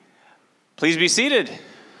Please be seated.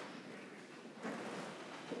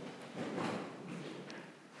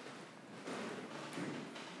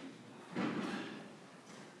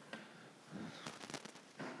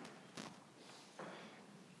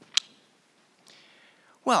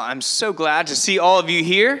 Well, I'm so glad to see all of you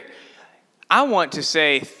here. I want to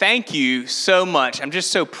say thank you so much. I'm just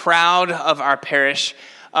so proud of our parish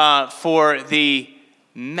for the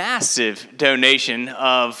massive donation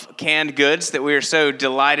of canned goods that we are so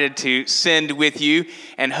delighted to send with you,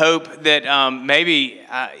 and hope that maybe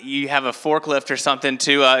you have a forklift or something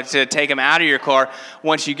to take them out of your car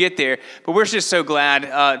once you get there. But we're just so glad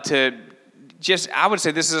I would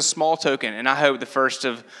say this is a small token, and I hope the first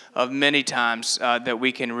of many times that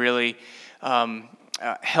we can really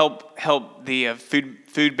help the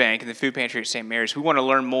food bank and the food pantry at St. Mary's. We want to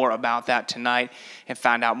learn more about that tonight and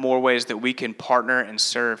find out more ways that we can partner and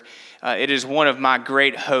serve. It is one of my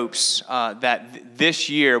great hopes that this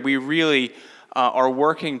year we really are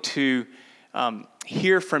working to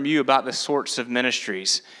hear from you about the sorts of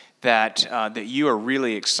ministries that you are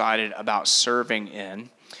really excited about serving in,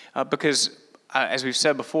 because as we've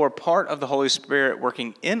said before, part of the Holy Spirit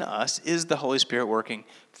working in us is the Holy Spirit working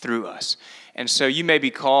through us. And so you may be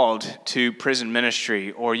called to prison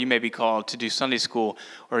ministry, or you may be called to do Sunday school,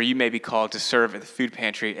 or you may be called to serve at the food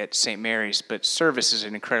pantry at St. Mary's, but service is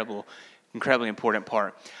an incredibly important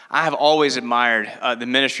part. I have always admired the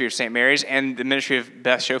ministry of St. Mary's and the ministry of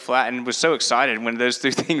Beth Schoflat, and was so excited when those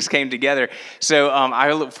two things came together. So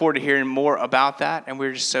I look forward to hearing more about that, and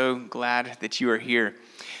we're just so glad that you are here.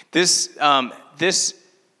 This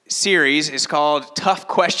series is called Tough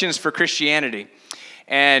Questions for Christianity.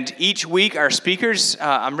 And each week our speakers,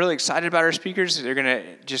 I'm really excited about our speakers. They're going to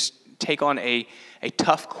just take on a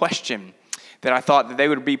tough question that I thought that they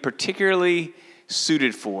would be particularly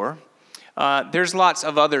suited for. There's lots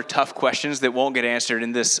of other tough questions that won't get answered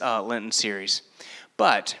in this Lenten series.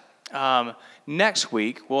 But next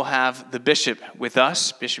week we'll have the bishop with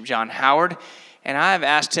us, Bishop John Howard. And I have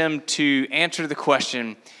asked him to answer the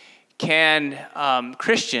question, can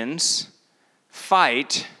Christians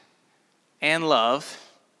fight and love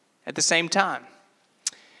at the same time?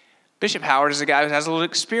 Bishop Howard is a guy who has a little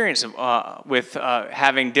experience with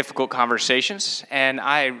having difficult conversations, and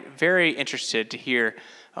I'm very interested to hear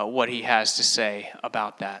what he has to say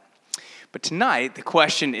about that. But tonight, the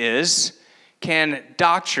question is, can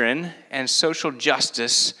doctrine and social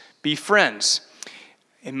justice be friends?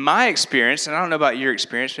 In my experience, and I don't know about your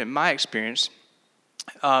experience, but in my experience,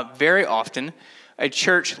 very often a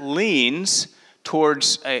church leans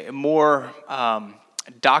towards a more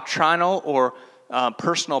doctrinal or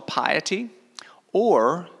personal piety,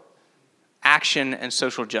 or action and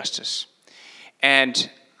social justice. And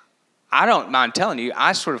I don't mind telling you,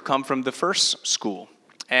 I sort of come from the first school,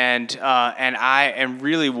 and I am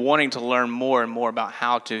really wanting to learn more and more about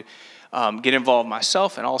how to get involved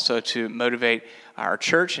myself, and also to motivate our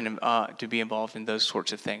church and to be involved in those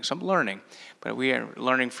sorts of things. So I'm learning, but we are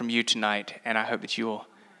learning from you tonight, and I hope that you will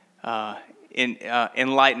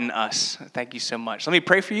enlighten us. Thank you so much. Let me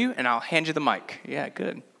pray for you, and I'll hand you the mic. Yeah,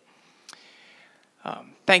 good.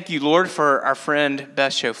 Thank you, Lord, for our friend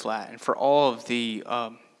Beth Schoflat, and for all of the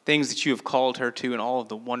things that you have called her to, and all of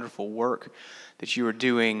the wonderful work that you are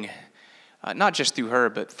doing, not just through her,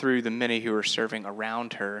 but through the many who are serving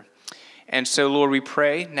around her. And so, Lord, we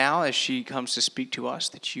pray now as she comes to speak to us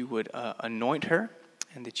that you would anoint her,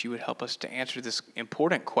 and that you would help us to answer this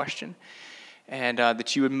important question, and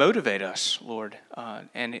that you would motivate us, Lord,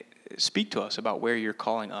 and speak to us about where you're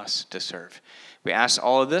calling us to serve. We ask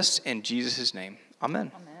all of this in Jesus' name.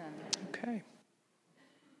 Amen. Amen. Okay.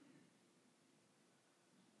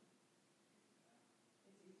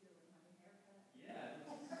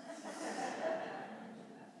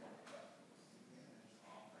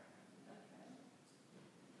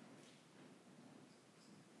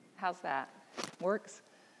 How's that? Works?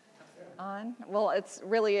 On? Well, it's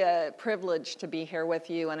really a privilege to be here with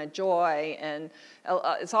you, and a joy, and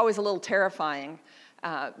it's always a little terrifying,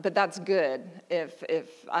 but that's good. If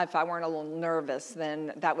I weren't a little nervous,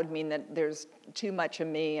 then that would mean that there's too much of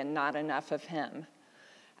me and not enough of him.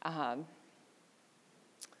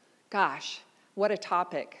 Gosh, what a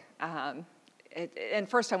topic. And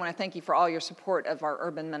first I want to thank you for all your support of our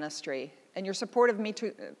urban ministry, and your support of me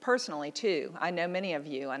too, personally too. I know many of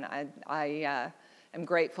you, and I am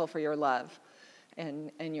grateful for your love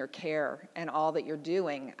and your care and all that you're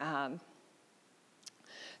doing.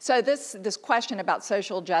 So this question about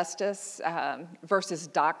social justice versus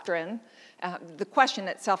doctrine, the question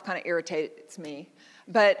itself kind of irritates me,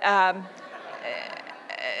 but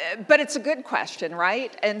it's a good question,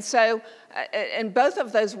 right? And so, and both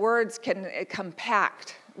of those words can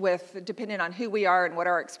compact depending on who we are and what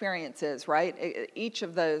our experience is, right? Each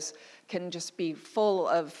of those can just be full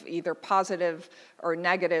of either positive or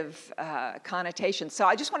negative connotations. So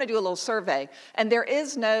I just want to do a little survey. And there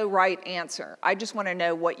is no right answer. I just want to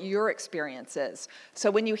know what your experience is.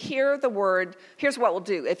 So when you hear the word, here's what we'll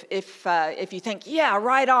do. If you think, yeah,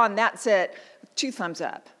 right on, that's it, 2 thumbs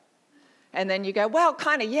up. And then you go, well,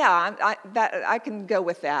 kind of, yeah, I can go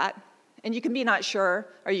with that. And you can be not sure,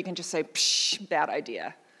 or you can just say, psh, bad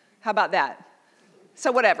idea. How about that?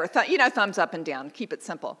 So whatever, thumbs up and down, keep it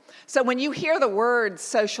simple. So when you hear the word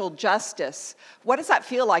social justice, what does that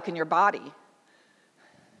feel like in your body?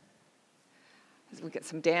 We get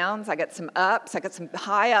some downs, I get some ups, I get some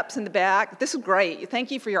high ups in the back. This is great,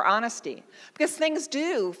 thank you for your honesty. Because things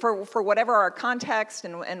do, for whatever our context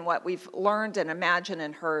and what we've learned and imagined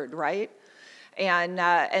and heard, right?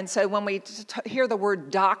 And so when we hear the word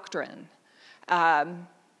doctrine,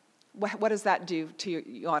 what does that do to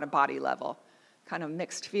you on a body level? Kind of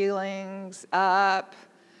mixed feelings, up,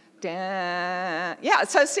 down. Yeah,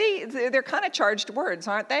 so see, they're kind of charged words,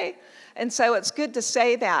 aren't they? And so it's good to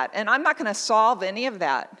say that. And I'm not going to solve any of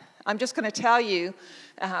that. I'm just going to tell you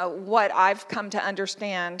what I've come to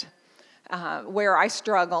understand, where I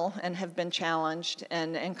struggle and have been challenged,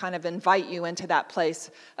 and kind of invite you into that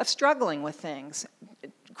place of struggling with things.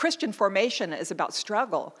 Christian formation is about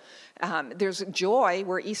struggle. There's joy,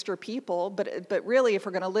 we're Easter people, but really if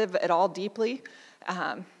we're going to live at all deeply,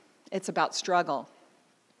 it's about struggle.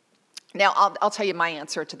 Now, I'll tell you my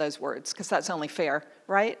answer to those words, because that's only fair,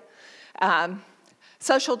 right?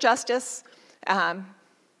 Social justice, I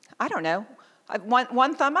don't know.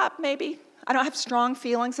 One thumb up, maybe. I don't have strong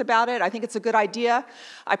feelings about it. I think it's a good idea.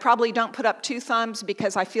 I probably don't put up 2 thumbs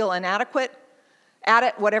because I feel inadequate at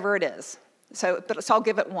it, whatever it is. So I'll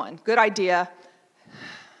give it 1. Good idea.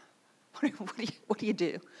 What do you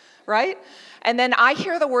do, right? And then I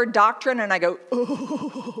hear the word doctrine and I go,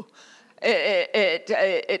 oh,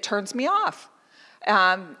 it turns me off.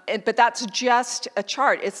 But that's just a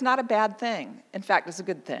chart. It's not a bad thing. In fact, it's a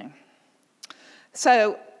good thing.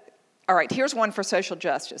 So, all right, here's one for social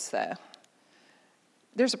justice, though.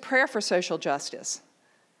 There's a prayer for social justice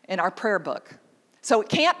in our prayer book. So it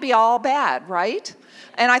can't be all bad, right?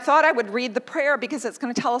 And I thought I would read the prayer because it's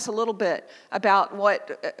going to tell us a little bit about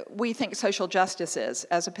what we think social justice is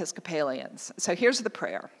as Episcopalians. So here's the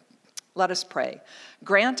prayer. Let us pray.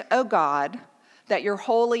 Grant, O God, that your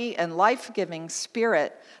holy and life-giving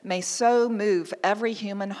Spirit may so move every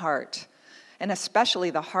human heart, and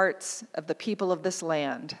especially the hearts of the people of this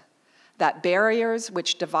land, that barriers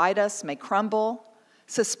which divide us may crumble,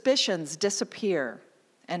 suspicions disappear,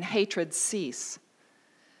 and hatred cease,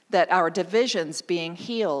 that our divisions being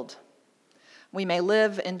healed, we may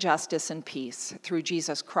live in justice and peace through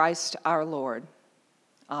Jesus Christ our Lord.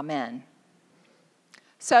 Amen.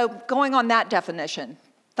 So going on that definition,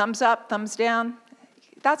 thumbs up, thumbs down,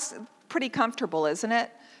 that's pretty comfortable, isn't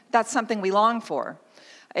it? That's something we long for.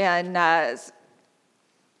 And I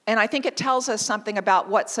think it tells us something about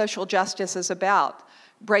what social justice is about.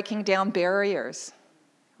 Breaking down barriers,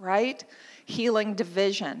 right? Healing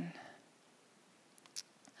division.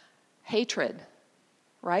 Hatred,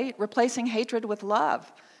 right? Replacing hatred with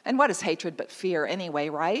love. And what is hatred but fear anyway,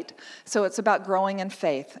 right? So it's about growing in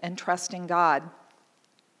faith and trusting God.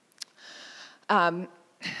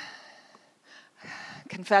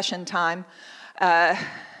 Confession time.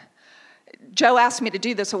 Joe asked me to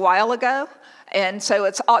do this a while ago, and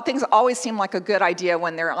so things always seem like a good idea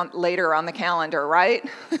when they're later on the calendar, right?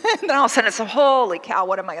 And then all of a sudden it's holy cow,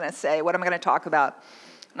 what am I going to say? What am I going to talk about?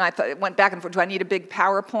 And I went back and forth, do I need a big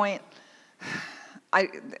PowerPoint?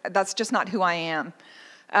 That's just not who I am.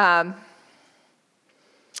 And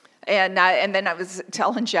then I was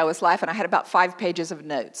telling Joe, I was laughing, I had about 5 pages of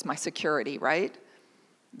notes, my security, right?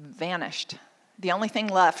 Vanished. The only thing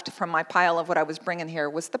left from my pile of what I was bringing here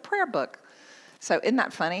was the prayer book. So isn't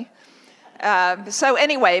that funny? So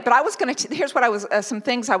anyway, but I was going to, here's what some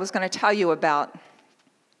things I was going to tell you about.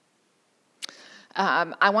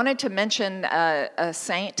 I wanted to mention a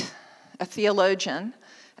saint, a theologian,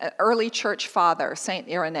 an early church father, Saint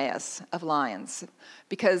Irenaeus of Lyons,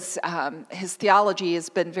 because his theology has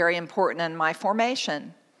been very important in my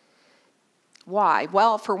formation. Why?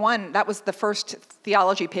 Well, for one, that was the first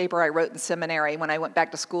theology paper I wrote in seminary when I went back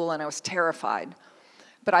to school, and I was terrified.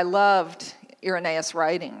 But I loved Irenaeus'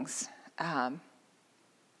 writings.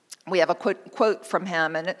 We have a quote from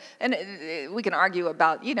him, and we can argue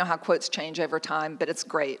about, how quotes change over time, but it's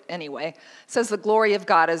great anyway. It says, the glory of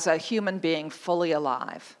God is a human being fully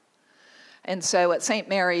alive. And so at St.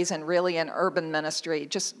 Mary's and really in urban ministry,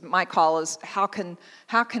 just my call is how can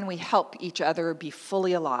we help each other be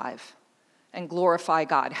fully alive and glorify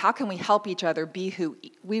God? How can we help each other be who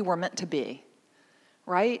we were meant to be,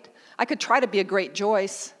 right? I could try to be a great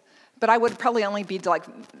Joyce, but I would probably only be like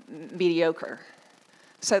mediocre.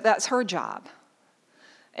 So that's her job.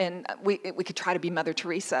 And we could try to be Mother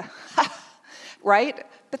Teresa, right?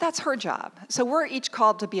 But that's her job. So we're each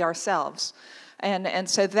called to be ourselves. And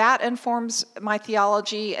so that informs my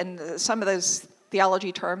theology and some of those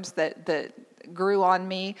theology terms that grew on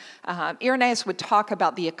me. Irenaeus would talk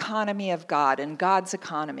about the economy of God and God's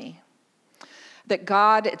economy. That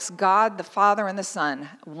God, it's God, the Father and the Son,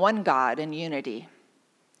 one God in unity.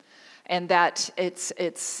 And that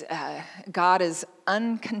God is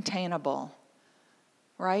uncontainable,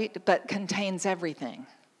 right? But contains everything.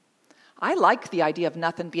 I like the idea of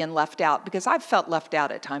nothing being left out because I've felt left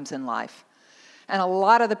out at times in life. And a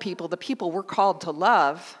lot of the people we're called to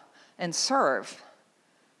love and serve,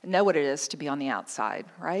 know what it is to be on the outside,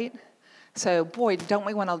 right? So, boy, don't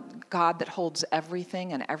we want a God that holds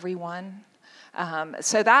everything and everyone?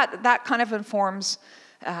 So that kind of informs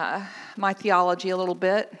my theology a little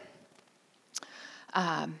bit.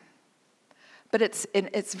 But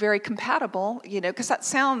it's very compatible, because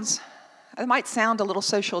it might sound a little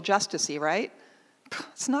social justice-y, right?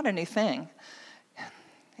 It's not a new thing.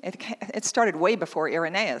 It started way before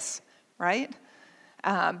Irenaeus, right?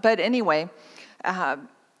 But anyway,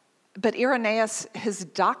 but Irenaeus, his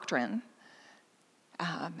doctrine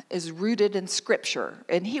is rooted in Scripture,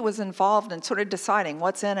 and he was involved in sort of deciding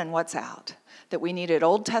what's in and what's out, that we needed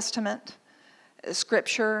Old Testament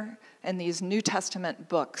Scripture and these New Testament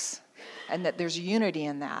books, and that there's unity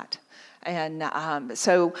in that. And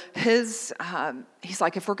so he's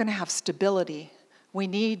like, if we're going to have stability, we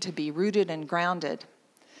need to be rooted and grounded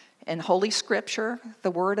in Holy Scripture,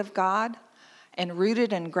 the Word of God, and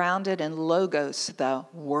rooted and grounded in Logos, the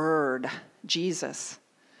Word, Jesus,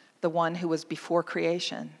 the one who was before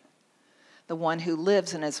creation, the one who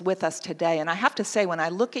lives and is with us today. And I have to say, when I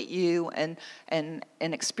look at you and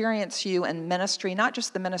experience you in ministry, not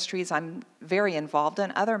just the ministries I'm very involved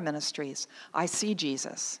in, other ministries, I see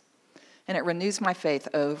Jesus. And it renews my faith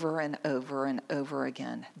over and over and over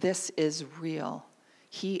again. This is real.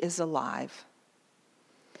 He is alive.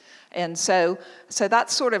 And so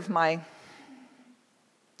that's sort of my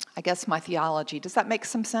theology. Does that make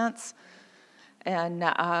some sense? And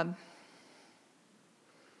a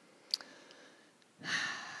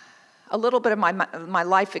little bit of my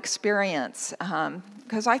life experience,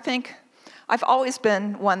 because I think I've always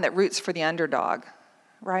been one that roots for the underdog,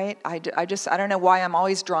 right? I don't know why I'm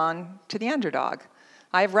always drawn to the underdog.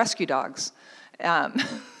 I have rescue dogs. So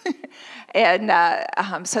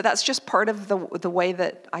that's just part of the way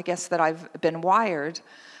that I guess that I've been wired.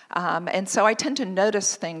 And so I tend to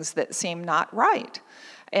notice things that seem not right.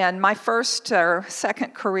 And my first or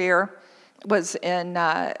second career was in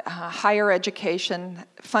higher education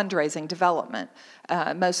fundraising development,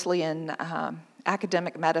 mostly in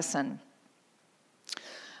academic medicine.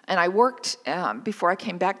 And I worked, before I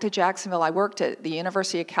came back to Jacksonville, I worked at the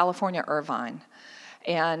University of California, Irvine.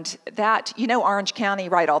 And that, Orange County,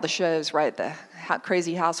 right, all the shows, right, the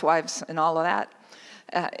Crazy Housewives and all of that.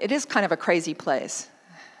 It is kind of a crazy place.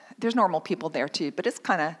 There's normal people there too, but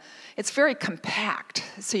it's very compact,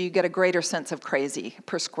 so you get a greater sense of crazy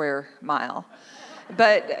per square mile.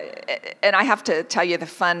 And I have to tell you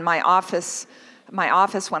my office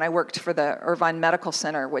when I worked for the Irvine Medical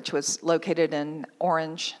Center, which was located in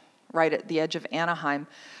Orange, right at the edge of Anaheim,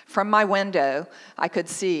 from my window, I could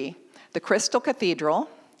see the Crystal Cathedral,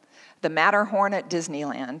 the Matterhorn at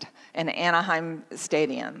Disneyland, and Anaheim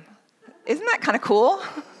Stadium. Isn't that kind of cool?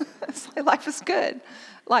 It's like, life is good.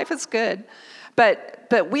 Life is good.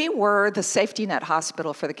 But we were the safety net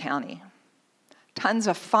hospital for the county. Tons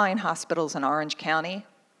of fine hospitals in Orange County.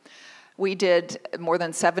 We did more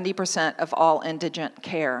than 70% of all indigent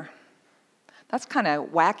care. That's kind of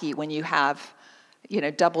wacky when you have,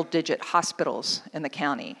 double-digit hospitals in the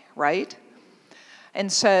county, right? And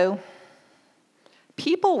so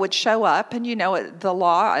people would show up, and the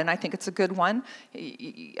law, and I think it's a good one,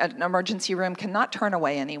 an emergency room cannot turn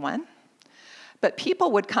away anyone. But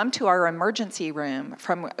people would come to our emergency room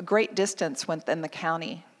from a great distance within the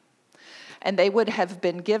county, and they would have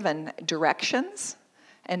been given directions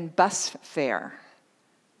and bus fare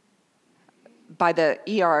by the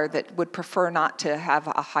ER that would prefer not to have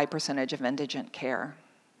a high percentage of indigent care,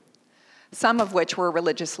 some of which were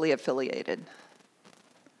religiously affiliated.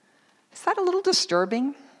 Is that a little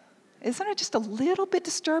disturbing? Isn't it just a little bit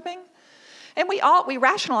disturbing? And we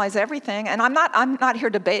rationalize everything, and I'm not here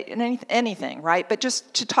to debate anything, right? But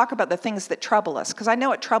just to talk about the things that trouble us, because I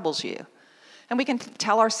know it troubles you. And we can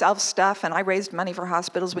tell ourselves stuff, and I raised money for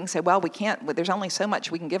hospitals. We can say, well, we can't, there's only so much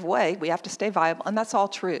we can give away. We have to stay viable, and that's all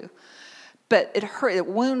true. But it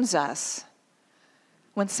wounds us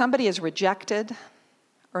when somebody is rejected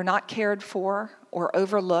or not cared for or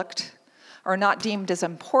overlooked or not deemed as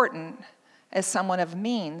important as someone of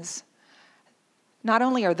means. Not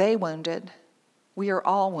only are they wounded, we are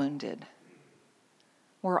all wounded.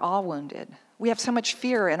 We're all wounded. We have so much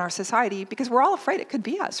fear in our society because we're all afraid it could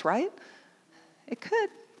be us, right? It could.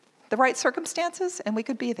 The right circumstances, and we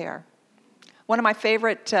could be there. One of my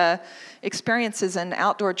favorite experiences in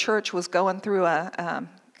outdoor church was going through God,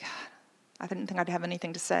 I didn't think I'd have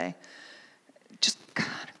anything to say. Just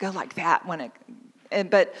go like that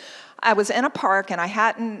but I was in a park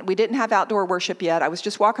and we didn't have outdoor worship yet. I was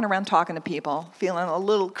just walking around talking to people, feeling a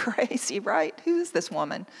little crazy, right? Who is this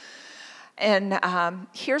woman? And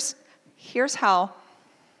here's how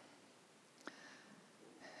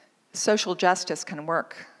social justice can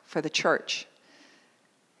work for the church.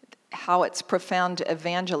 How it's profound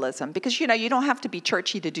evangelism. Because, you don't have to be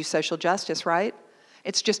churchy to do social justice, right?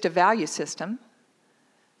 It's just a value system.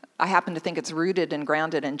 I happen to think it's rooted and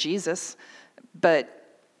grounded in Jesus, but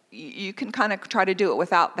you can kind of try to do it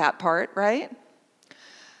without that part, right?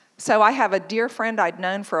 So I have a dear friend I'd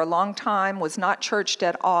known for a long time, was not churched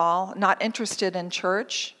at all, not interested in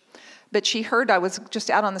church, but she heard I was just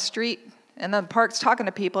out on the street in the parks talking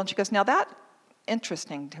to people, and she goes, now that's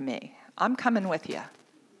interesting to me. I'm coming with you.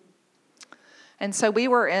 And so we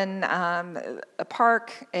were in a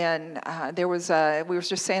park, and we were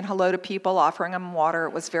just saying hello to people, offering them water.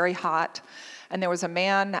 It was very hot. And there was a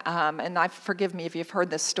man, and forgive me if you've heard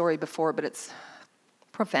this story before, but it's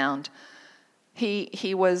profound.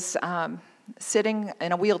 He was sitting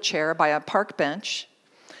in a wheelchair by a park bench,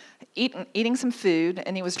 eating some food,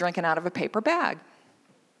 and he was drinking out of a paper bag.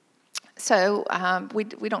 So we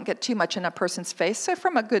don't get too much in a person's face. So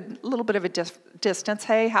from a good little bit of a distance,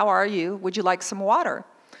 hey, how are you? Would you like some water?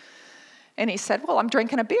 And he said, well, I'm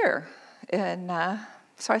drinking a beer. And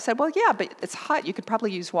so I said, well, yeah, but it's hot. You could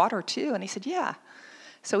probably use water too. And he said, yeah.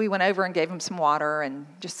 So we went over and gave him some water and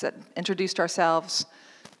just introduced ourselves,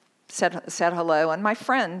 said hello. And my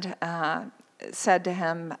friend said to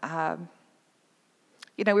him,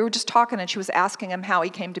 we were just talking, and she was asking him how he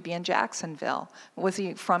came to be in Jacksonville. Was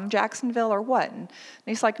he from Jacksonville or what? And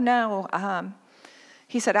he's like, no.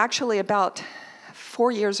 He said, actually, about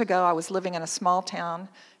 4 years ago, I was living in a small town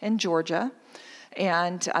in Georgia,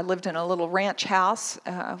 and I lived in a little ranch house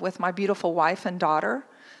with my beautiful wife and daughter.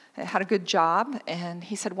 I had a good job, and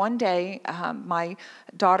he said one day, my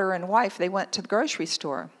daughter and wife, they went to the grocery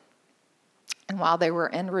store, and while they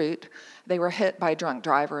were en route, they were hit by a drunk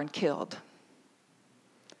driver and killed.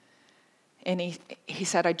 And he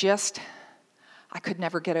said, I could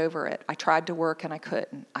never get over it. I tried to work and I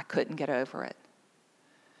couldn't get over it.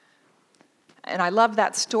 And I love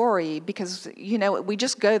that story because, we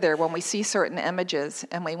just go there when we see certain images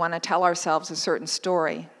and we want to tell ourselves a certain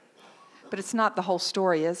story. But it's not the whole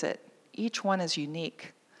story, is it? Each one is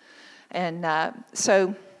unique. And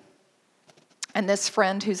and this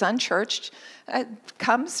friend who's unchurched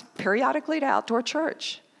comes periodically to outdoor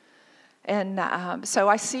church. And so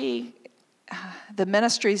I see the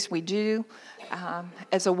ministries we do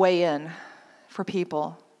as a way in for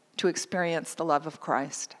people to experience the love of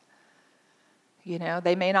Christ.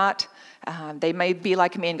 They may not, they may be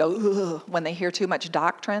like me and go, ugh, when they hear too much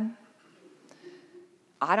doctrine.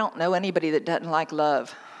 I don't know anybody that doesn't like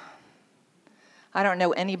love. I don't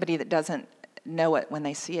know anybody that doesn't know it when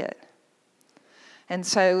they see it. And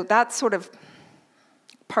so that's sort of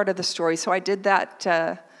part of the story. So I did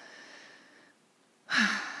that.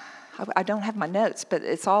 I don't have my notes, but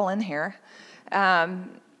it's all in here.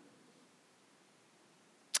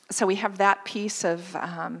 So we have that piece of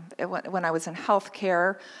when I was in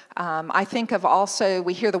healthcare. I think of also,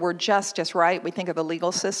 we hear the word justice, right? We think of the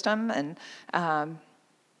legal system and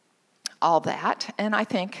all that. And I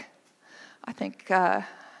think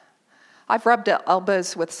I've rubbed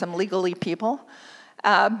elbows with some legally people.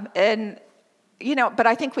 But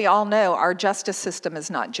I think we all know our justice system is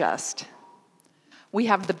not just. We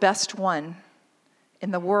have the best one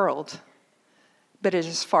in the world, but it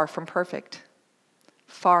is far from perfect.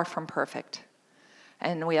 Far from perfect.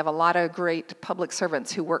 And we have a lot of great public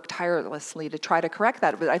servants who work tirelessly to try to correct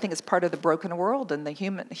that, but I think it's part of the broken world and the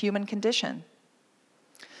human condition.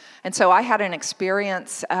 And so I had an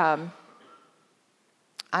experience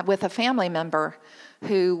with a family member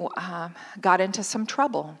who got into some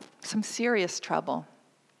trouble, some serious trouble.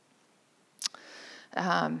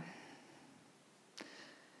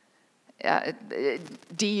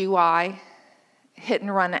 DUI, hit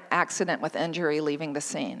and run accident with injury leaving the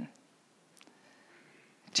scene.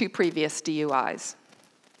 2 previous DUIs.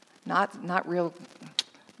 Not real,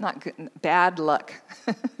 not good, bad luck.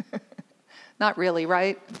 Not really,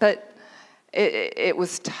 right? But it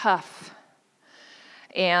was tough.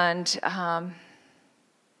 And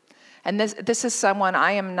this is someone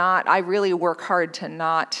I really work hard to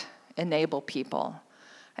not enable people.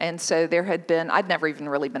 And so I'd never even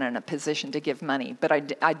really been in a position to give money, but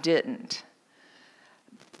I didn't.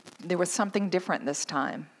 There was something different this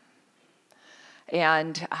time.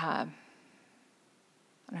 And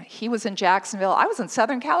he was in Jacksonville. I was in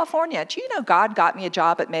Southern California. Do you know God got me a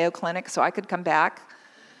job at Mayo Clinic so I could come back,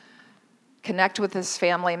 connect with this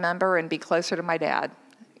family member, and be closer to my dad?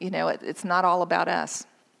 It's not all about us.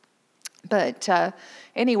 But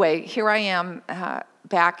anyway, here I am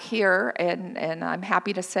back here, and I'm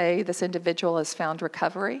happy to say this individual has found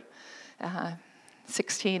recovery,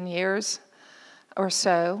 16 years or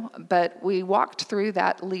so. But we walked through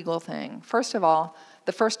that legal thing. First of all,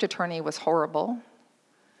 the first attorney was horrible,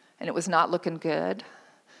 and it was not looking good.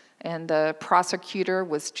 And the prosecutor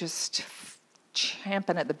was just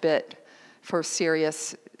champing at the bit for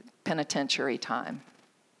serious penitentiary time.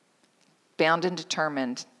 Bound and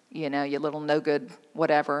determined, you little no good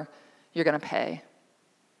whatever, you're going to pay.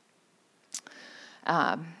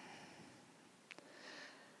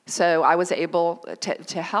 So I was able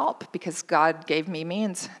to help because God gave me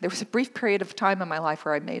means. There was a brief period of time in my life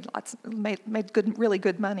where I made really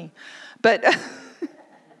good money, but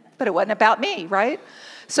but it wasn't about me, right?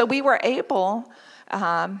 So we were able,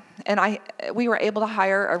 we were able to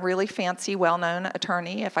hire a really fancy, well-known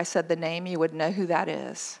attorney. If I said the name, you would know who that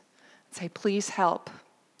is. I'd say, please help,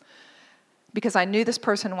 because I knew this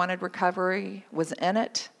person wanted recovery, was in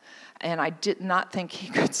it, and I did not think he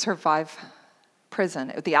could survive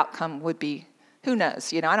prison. The outcome would be, who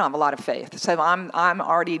knows? I don't have a lot of faith. So I'm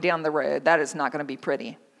already down the road. That is not going to be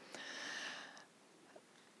pretty.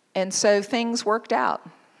 And so things worked out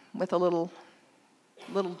with a little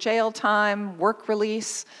jail time, work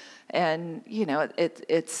release, and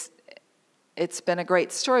it's been a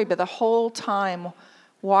great story. But the whole time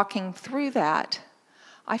walking through that,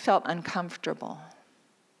 I felt uncomfortable.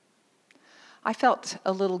 I felt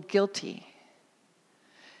a little guilty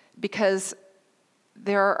because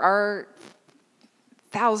there are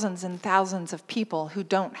thousands and thousands of people who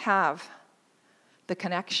don't have the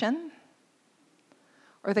connection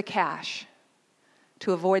or the cash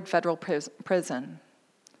to avoid federal prison,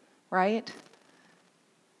 right?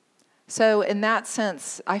 So in that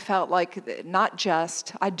sense, I felt like not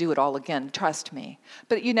just, I'd do it all again, trust me.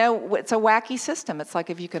 But it's a wacky system. It's like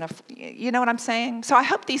if you can, you know what I'm saying? So I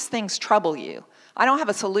hope these things trouble you. I don't have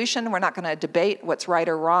a solution. We're not going to debate what's right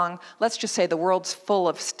or wrong. Let's just say the world's full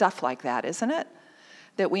of stuff like that, isn't it?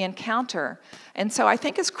 That we encounter. And so I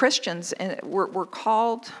think as Christians, we're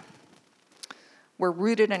called, we're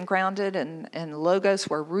rooted and grounded in Logos.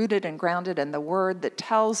 We're rooted and grounded in the Word that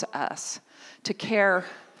tells us to care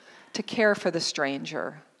for the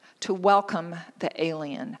stranger, to welcome the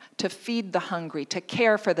alien, to feed the hungry, to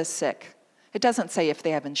care for the sick. It doesn't say if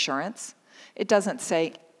they have insurance. It doesn't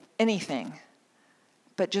say anything,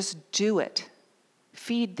 but just do it.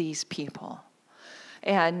 Feed these people.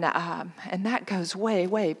 And that goes way,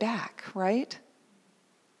 way back, right?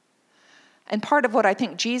 And part of what I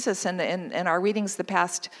think Jesus, in our readings the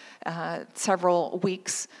past several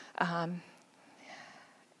weeks,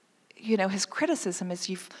 his criticism is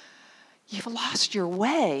you've lost your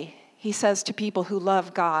way. He says to people who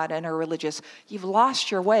love God and are religious, you've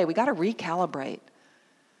lost your way. We got to recalibrate.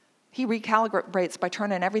 He recalibrates by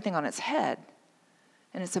turning everything on its head.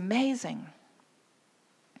 And it's amazing.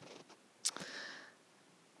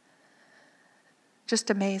 Just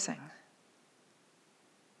amazing.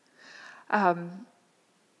 I'll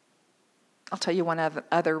tell you one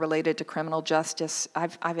other related to criminal justice.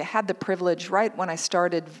 I've had the privilege right when I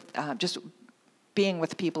started just being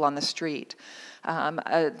with people on the street.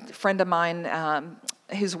 A friend of mine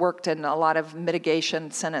who's worked in a lot of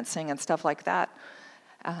mitigation, sentencing, and stuff like that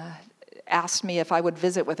asked me if I would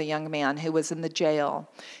visit with a young man who was in the jail.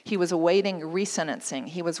 He was awaiting resentencing.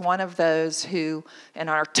 He was one of those who, in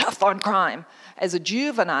our tough on crime, as a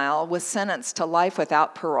juvenile, was sentenced to life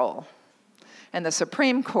without parole. And the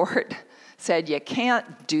Supreme Court said, you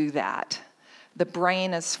can't do that. The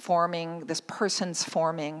brain is forming, this person's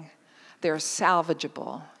forming, they're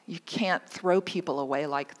salvageable. You can't throw people away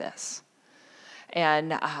like this.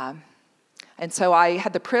 And so I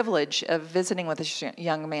had the privilege of visiting with this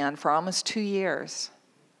young man for almost 2 years.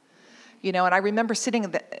 And I remember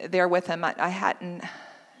sitting there with him. I hadn't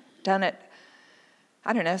done it,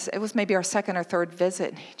 I don't know, it was maybe our second or third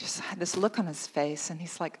visit. And he just had this look on his face, and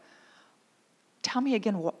he's like, tell me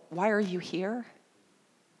again, why are you here?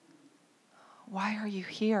 why are you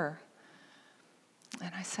here?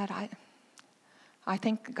 And I said, I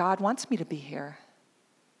think God wants me to be here.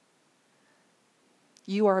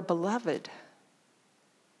 You are beloved.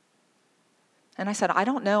 And I said, I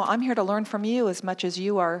don't know. I'm here to learn from you as much as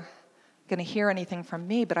you are going to hear anything from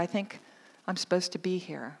me, but I think I'm supposed to be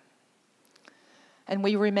here. And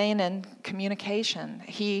we remain in communication.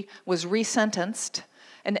 He was resentenced.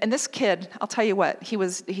 And this kid, I'll tell you what,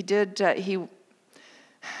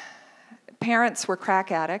 parents were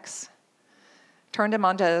crack addicts, turned him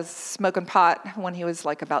onto smoking pot when he was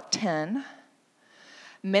like about 10.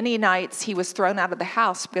 Many nights he was thrown out of the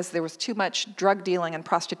house because there was too much drug dealing and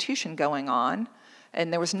prostitution going on,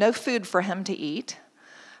 and there was no food for him to eat.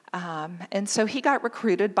 And so he got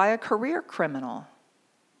recruited by a career criminal.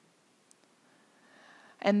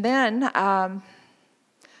 And then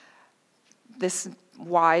this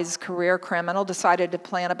wise career criminal decided to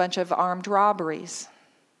plan a bunch of armed robberies,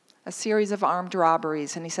 a series of armed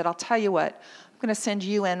robberies. And he said, I'll tell you what, I'm going to send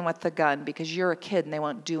you in with the gun because you're a kid and they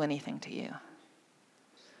won't do anything to you.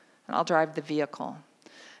 And I'll drive the vehicle.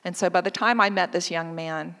 And so by the time I met this young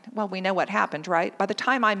man, well, we know what happened, right? By the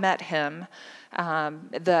time I met him,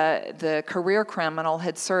 the career criminal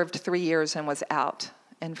had served 3 years and was out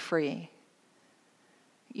and free.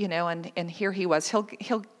 You know, and here he was.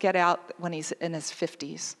 He'll get out when he's in his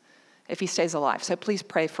 50s, if he stays alive. So please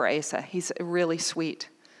pray for Asa. He's a really sweet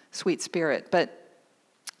spirit. But,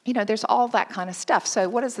 you know, there's all that kind of stuff. So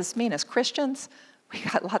what does this mean? As Christians, we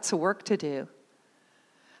got lots of work to do.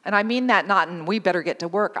 And I mean that not in we better get to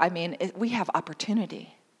work. I mean, we have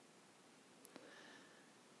opportunity.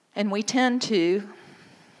 And we tend to,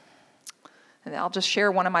 and I'll just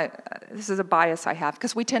share this is a bias I have,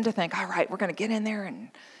 because we tend to think, all right, we're going to get in there and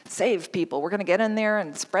save people. We're going to get in there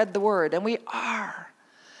and spread the word, and we are.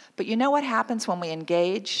 But you know what happens when we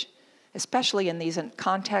engage, especially in these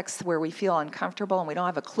contexts where we feel uncomfortable and we don't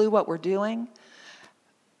have a clue what we're doing?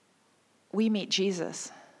 We meet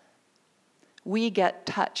Jesus. We get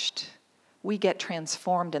touched. We get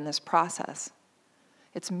transformed in this process.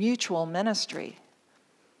 It's mutual ministry.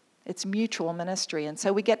 It's mutual ministry. And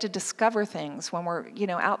so we get to discover things when we're, you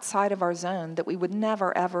know, outside of our zone that we would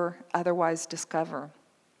never, ever otherwise discover.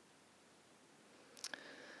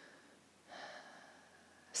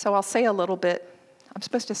 So I'll say a little bit. I'm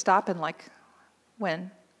supposed to stop in when?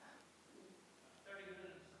 30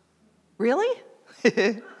 minutes. Really?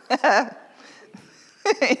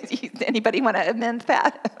 Anybody want to amend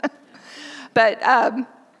that? But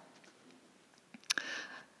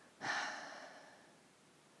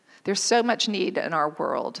there's so much need in our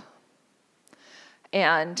world.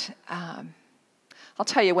 And I'll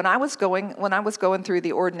tell you, when I was going through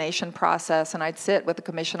the ordination process, and I'd sit with the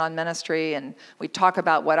Commission on Ministry, and we'd talk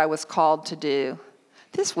about what I was called to do,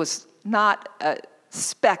 this was not a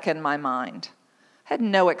speck in my mind. I had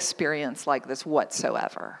no experience like this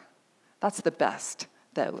whatsoever. That's the best,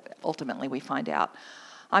 though, ultimately we find out.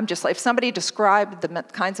 I'm just like, if somebody described the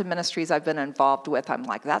kinds of ministries I've been involved with, I'm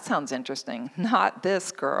like, that sounds interesting. Not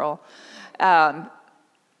this girl.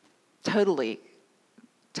 Totally.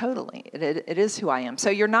 It is who I am. So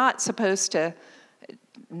you're not supposed to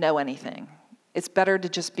know anything. It's better to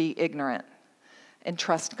just be ignorant and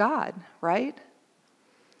trust God, right?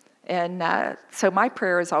 And so my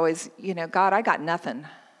prayer is always, you know, God, I got nothing.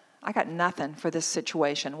 I got nothing for this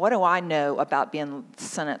situation. What do I know about being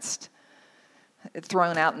sentenced,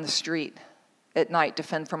 thrown out in the street at night to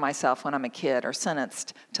fend for myself when I'm a kid, or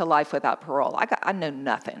sentenced to life without parole? I know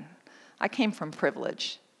nothing. I came from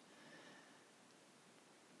privilege.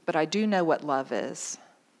 But I do know what love is.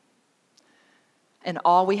 And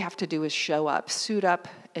all we have to do is show up, suit up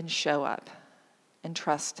and show up, and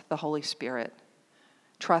trust the Holy Spirit.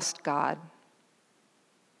 Trust God.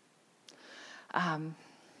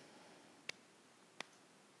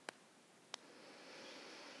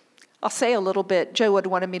 I'll say a little bit. Joe would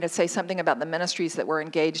wanted me to say something about the ministries that we're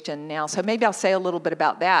engaged in now. So maybe I'll say a little bit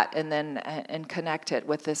about that and connect it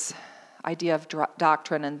with this idea of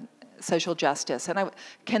doctrine and social justice. And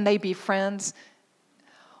can they be friends?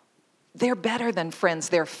 They're better than friends.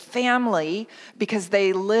 They're family because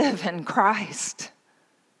they live in Christ.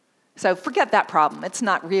 So forget that problem. It's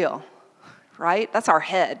not real, right? That's our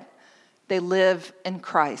head. They live in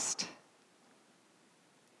Christ.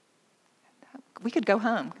 We could go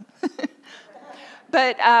home.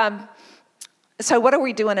 But so what are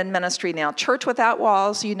we doing in ministry now? Church Without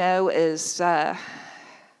Walls, you know, is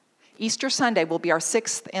Easter Sunday will be our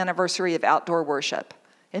 6th anniversary of outdoor worship.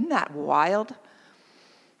 Isn't that wild?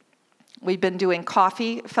 We've been doing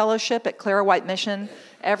coffee fellowship at Clara White Mission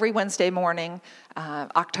every Wednesday morning.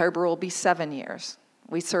 October will be 7 years.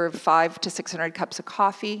 We serve 500 to 600 cups of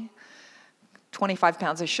coffee. 25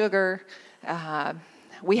 pounds of sugar.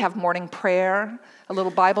 We have morning prayer, a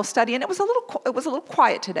little Bible study, and it was a little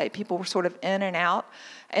quiet today. People were sort of in and out.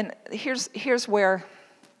 And here's where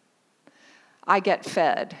I get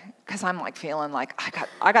fed, because I'm like feeling like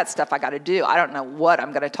I got stuff I got to do. I don't know what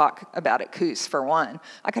I'm going to talk about at Coos for one.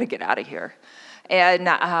 I got to get out of here, and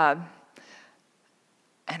I'm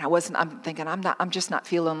thinking I'm just not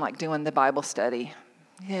feeling like doing the Bible study.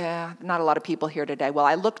 Yeah, not a lot of people here today. Well,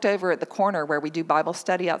 I looked over at the corner where we do Bible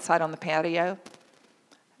study outside on the patio.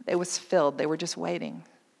 It was filled. They were just waiting.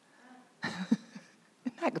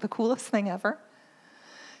 Isn't that the coolest thing ever?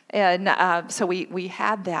 And so we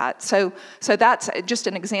had that. So that's just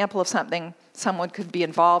an example of something someone could be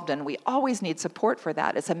involved in. We always need support for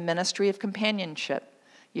that. It's a ministry of companionship.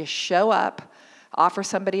 You show up, offer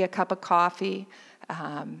somebody a cup of coffee,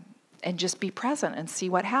 and just be present and see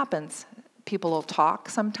what happens. People will talk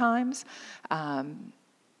sometimes.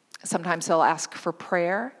 Sometimes they'll ask for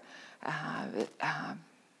prayer.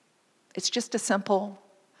 It's just a simple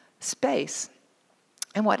space.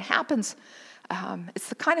 And what happens, it's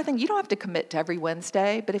the kind of thing you don't have to commit to every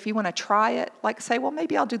Wednesday, but if you want to try it, like say, well,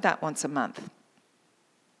 maybe I'll do that once a month,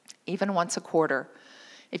 even once a quarter.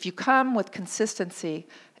 If you come with consistency,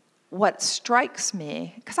 what strikes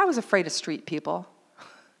me, because I was afraid of street people,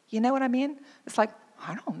 you know what I mean? It's like,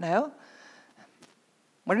 I don't know.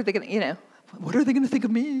 What are they going to, what are they going to think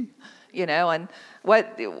of me? And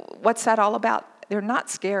what's that all about? They're not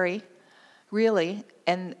scary, really.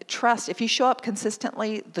 And trust, if you show up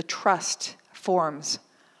consistently, the trust forms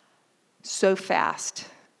so fast.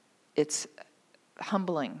 It's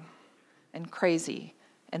humbling and crazy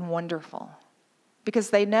and wonderful because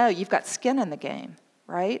they know you've got skin in the game,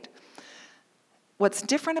 right? What's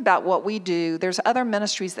different about what we do, there's other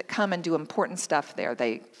ministries that come and do important stuff there.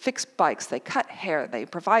 They fix bikes, they cut hair, they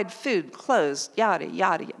provide food, clothes, yada,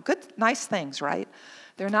 yada. Good, nice things, right?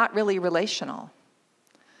 They're not really relational.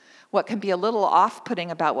 What can be a little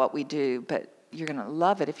off-putting about what we do, but you're going to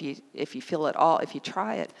love it if you feel it all, if you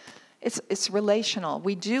try it. It's relational.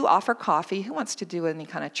 We do offer coffee. Who wants to do any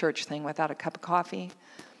kind of church thing without a cup of coffee?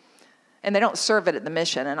 And they don't serve it at the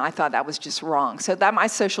Mission, and I thought that was just wrong. So that my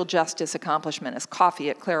social justice accomplishment is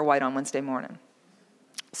coffee at Claire White on Wednesday morning.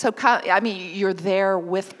 So, you're there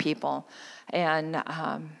with people, and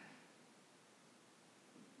I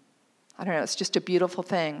don't know, it's just a beautiful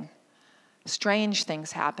thing. Strange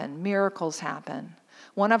things happen, miracles happen.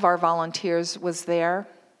 One of our volunteers was there,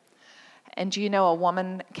 and do you know a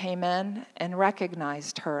woman came in and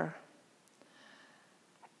recognized her?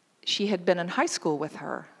 She had been in high school with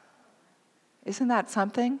her. Isn't that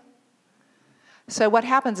something? So what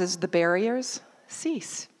happens is the barriers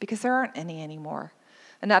cease because there aren't any anymore.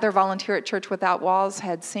 Another volunteer at Church Without Walls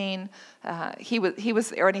had seen, he was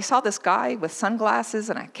there and he saw this guy with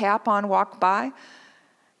sunglasses and a cap on walk by.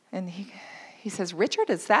 And he says,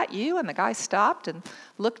 "Richard, is that you?" And the guy stopped and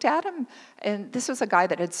looked at him. And this was a guy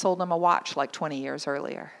that had sold him a watch like 20 years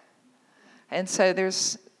earlier. And so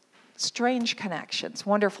there's strange connections,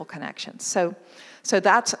 wonderful connections. So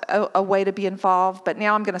that's a way to be involved. But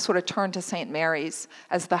now I'm going to sort of turn to St. Mary's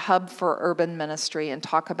as the hub for urban ministry and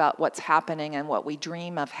talk about what's happening and what we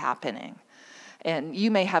dream of happening. And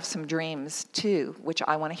you may have some dreams too, which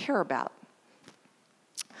I want to hear about.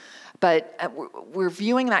 But we're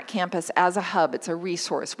viewing that campus as a hub. It's a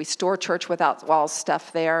resource. We store Church Without Walls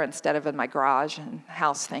stuff there instead of in my garage and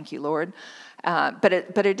house, thank you, Lord. But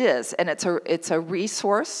it is, and it's a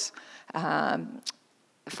resource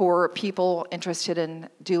for people interested in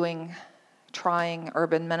trying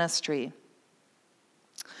urban ministry.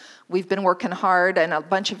 We've been working hard, and a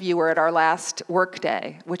bunch of you were at our last work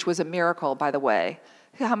day, which was a miracle, by the way.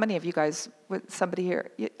 How many of you guys, somebody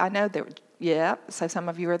here? I know there were, yeah, so some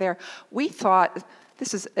of you were there. We thought,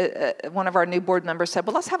 this is, one of our new board members said,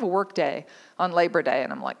 well, let's have a work day on Labor Day.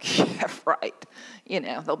 And I'm like, yeah, right.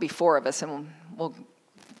 There'll be 4 of us, and we'll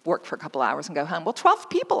work for a couple hours and go home. Well, 12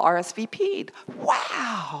 people RSVP'd.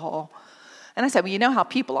 Wow. And I said, well, you know how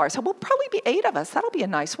people are. So we'll probably be 8 of us. That'll be a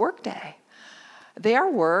nice work day. There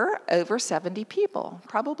were over 70 people,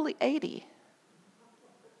 probably 80.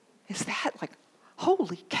 Is that like,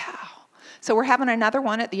 holy cow. So we're having another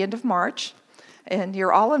one at the end of March, and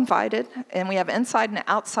you're all invited. And we have inside and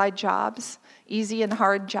outside jobs, easy and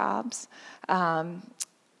hard jobs.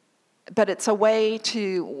 But it's a way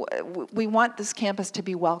we want this campus to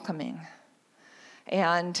be welcoming.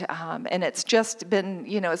 And it's just been,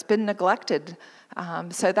 it's been neglected.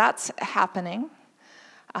 So that's happening.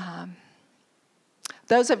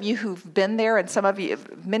 Those of you who've been there, and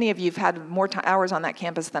many of you have had more hours on that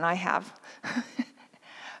campus than I have.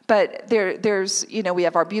 But there's, we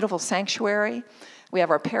have our beautiful sanctuary. We have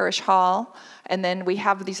our parish hall, and then we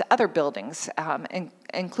have these other buildings,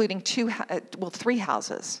 including 3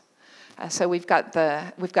 houses. So we've got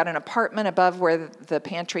an apartment above where the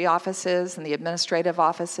pantry office is and the administrative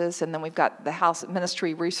offices, and then we've got the house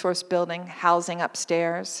ministry resource building, housing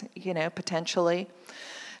upstairs, potentially.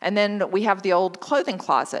 And then we have the old clothing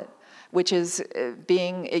closet, which is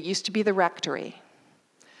it used to be the rectory.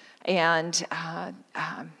 And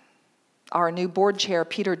our new board chair,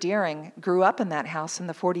 Peter Deering, grew up in that house in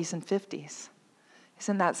the 40s and 50s.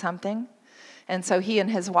 Isn't that something? And so he and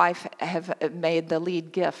his wife have made the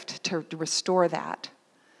lead gift to restore that.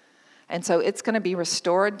 And so it's going to be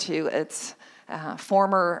restored to its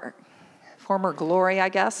former glory, I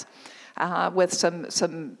guess, with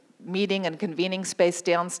some meeting and convening space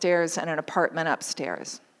downstairs and an apartment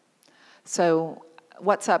upstairs. So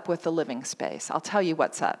what's up with the living space? I'll tell you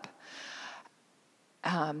what's up.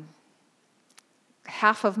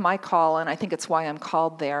 Half of my call, and I think it's why I'm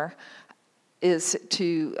called there, is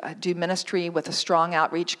to do ministry with a strong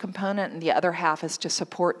outreach component, and the other half is to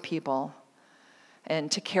support people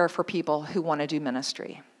and to care for people who want to do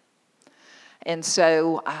ministry. And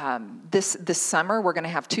so this summer, we're going to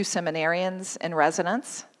have 2 seminarians in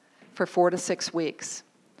residence for 4 to 6 weeks.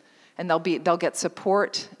 And they'll get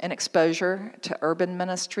support and exposure to urban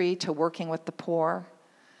ministry, to working with the poor.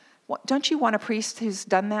 Don't you want a priest who's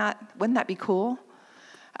done that? Wouldn't that be cool?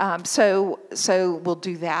 So we'll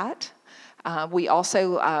do that. We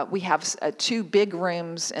also we have 2 big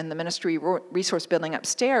rooms in the ministry resource building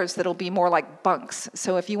upstairs that'll be more like bunks.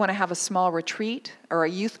 So if you want to have a small retreat, or a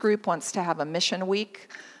youth group wants to have a mission week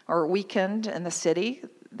or a weekend in the city,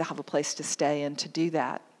 they'll have a place to stay and to do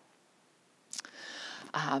that.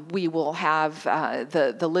 We will have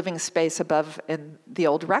the living space above in the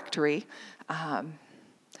old rectory.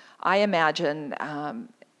 I imagine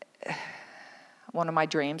one of my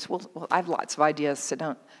dreams, well, I have lots of ideas, so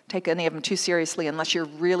don't take any of them too seriously unless you're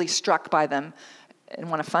really struck by them and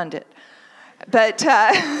want to fund it. But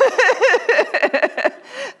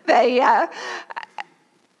the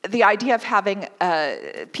idea of having,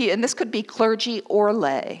 and this could be clergy or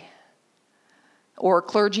lay, or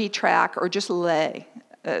clergy track, or just lay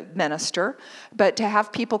minister, but to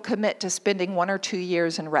have people commit to spending 1 or 2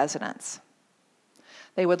 years in residence.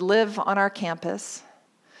 They would live on our campus.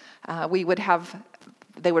 They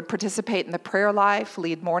would participate in the prayer life,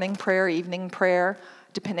 lead morning prayer, evening prayer,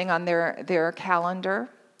 depending on their calendar.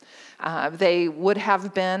 They would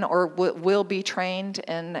have been or will be trained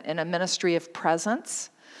in a ministry of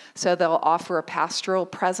presence. So they'll offer a pastoral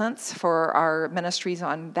presence for our ministries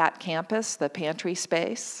on that campus, the pantry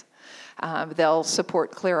space. They'll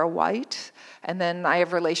support Clara White. And then I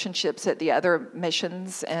have relationships at the other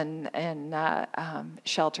missions and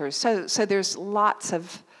shelters. So there's lots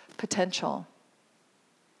of potential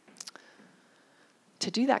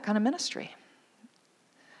to do that kind of ministry.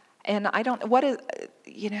 And I don't, what is,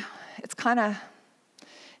 it's kind of,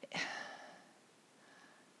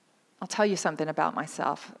 I'll tell you something about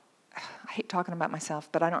myself. I hate talking about myself,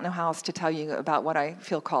 but I don't know how else to tell you about what I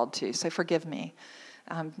feel called to, so forgive me.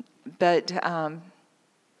 But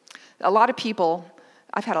a lot of people,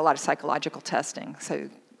 I've had a lot of psychological testing, so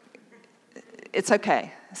it's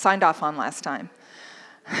okay. Signed off on last time.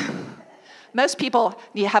 Most people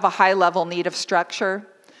have a high-level need of structure.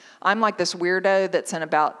 I'm like this weirdo that's in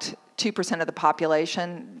about 2% of the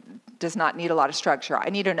population, does not need a lot of structure. I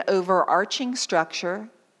need an overarching structure.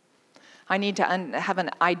 I need to have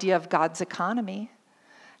an idea of God's economy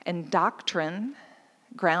and doctrine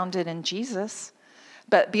grounded in Jesus.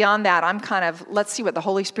 But beyond that, I'm kind of, let's see what the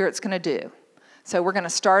Holy Spirit's going to do. So we're going to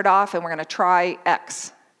start off and we're going to try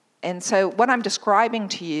X. And so what I'm describing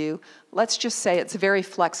to you, let's just say it's very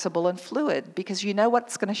flexible and fluid, because you know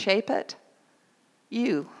what's going to shape it?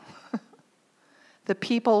 You. The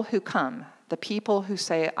people who come, the people who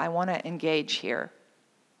say, I want to engage here.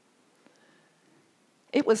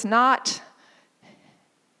 It was on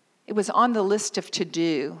the list of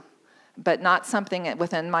to-do, but not something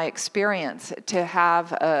within my experience to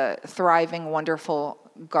have a thriving, wonderful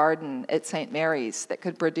garden at St. Mary's that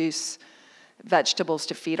could produce vegetables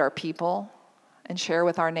to feed our people and share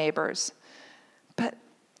with our neighbors. But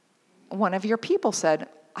one of your people said,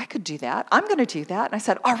 I could do that. I'm going to do that. And I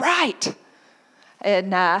said, all right.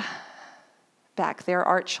 And back there,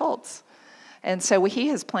 Art Schultz. And so he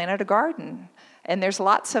has planted a garden. And there's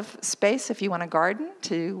lots of space if you want a garden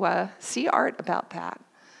to see Art about that.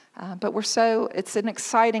 But it's an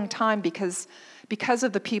exciting time because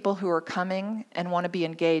of the people who are coming and want to be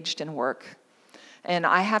engaged in work. And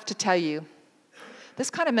I have to tell you, this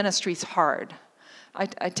kind of ministry is hard. I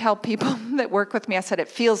tell people that work with me, I said, it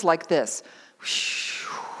feels like this.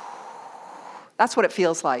 That's what it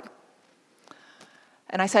feels like.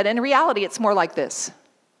 And I said, in reality, it's more like this.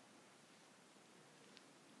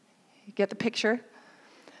 You get the picture?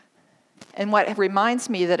 And what reminds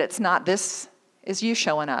me that it's not this is you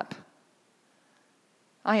showing up.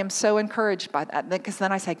 I am so encouraged by that, because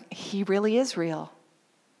then I say, he really is real.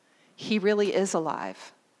 He really is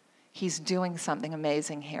alive. He's doing something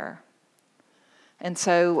amazing here. And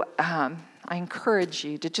so I encourage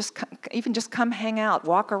you to just come hang out,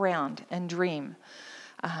 walk around, and dream.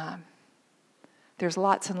 There's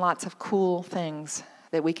lots and lots of cool things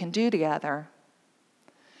that we can do together.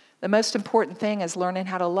 The most important thing is learning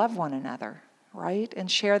how to love one another, right?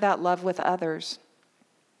 And share that love with others.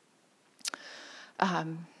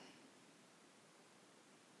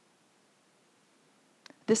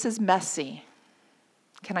 This is messy.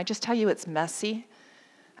 Can I just tell you it's messy?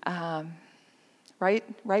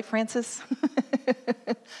 Right, Francis?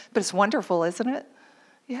 But it's wonderful, isn't it?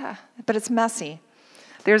 Yeah, but it's messy.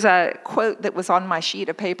 There's a quote that was on my sheet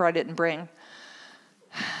of paper I didn't bring.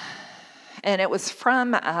 And it was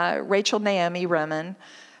from Rachel Naomi Remen,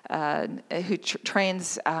 who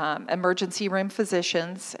trains emergency room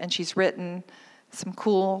physicians. And she's written some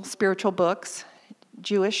cool spiritual books,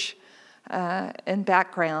 Jewish in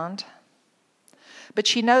background. But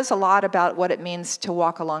she knows a lot about what it means to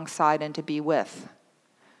walk alongside and to be with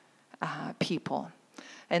people.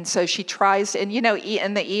 And so she tries, and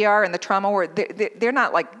in the ER and the trauma ward, they're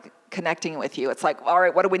not like connecting with you. It's like, all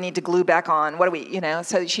right, what do we need to glue back on? What do we,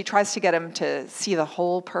 So she tries to get them to see the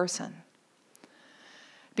whole person.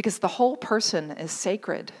 Because the whole person is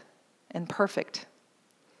sacred and perfect,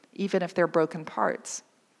 even if they're broken parts.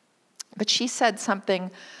 But she said something,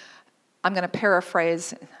 I'm going to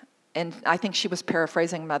paraphrase, and I think she was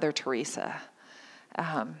paraphrasing Mother Teresa.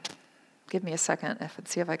 Give me a second and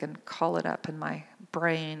see if I can call it up in my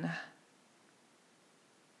brain.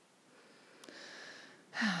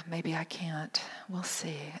 Maybe I can't. We'll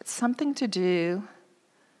see. It's something to do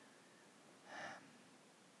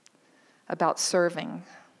about serving,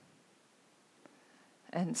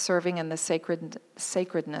 and serving in the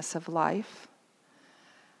sacredness of life,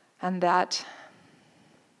 and that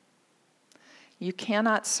you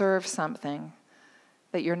cannot serve something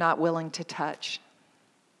that you're not willing to touch.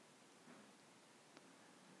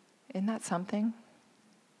 Isn't that something?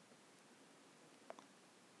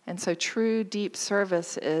 And so true, deep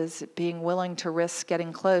service is being willing to risk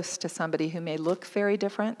getting close to somebody who may look very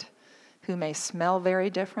different, who may smell very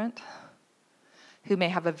different, who may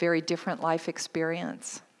have a very different life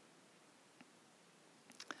experience.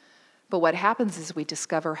 But what happens is we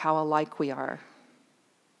discover how alike we are.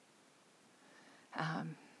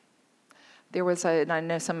 There was and I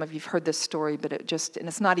know some of you've heard this story, but and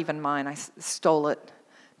it's not even mine, I stole it.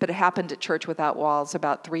 But it happened at Church Without Walls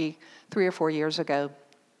about three or 4 years ago.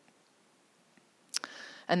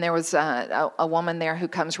 And there was a woman there who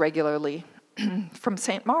comes regularly from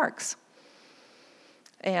St. Mark's.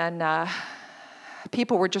 And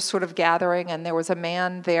people were just sort of gathering, and there was a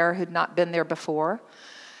man there who'd not been there before.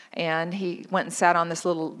 And he went and sat on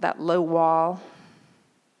that low wall.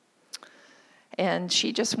 And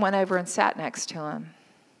she just went over and sat next to him.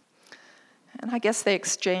 And I guess they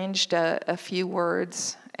exchanged a few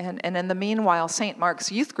words. And in the meanwhile, St.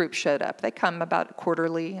 Mark's youth group showed up. They come about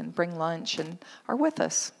quarterly and bring lunch and are with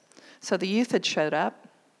us. So the youth had showed up.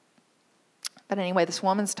 But anyway, this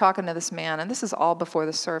woman's talking to this man, and this is all before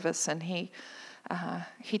the service. And he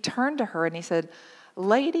turned to her and he said,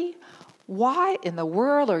 "Lady, why in the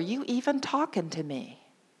world are you even talking to me?"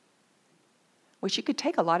 Which you could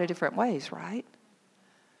take a lot of different ways, right?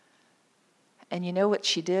 And you know what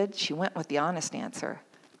she did? She went with the honest answer.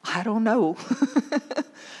 I don't know.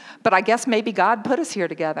 But I guess maybe God put us here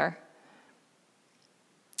together.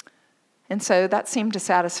 And so that seemed to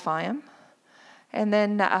satisfy him. And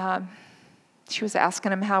then she was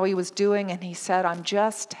asking him how he was doing, and he said, "I'm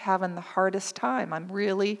just having the hardest time. I'm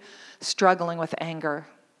really struggling with anger.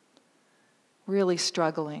 Really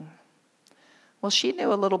struggling." Well, she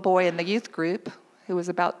knew a little boy in the youth group who was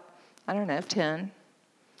about, 10.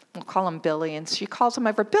 We'll call him Billy. And she calls him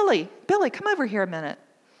over, Billy, come over here a minute.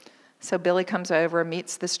 So Billy comes over,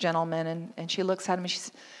 meets this gentleman, and she looks at him and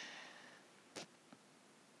she's,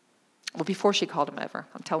 well, before she called him over,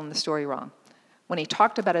 I'm telling the story wrong. When he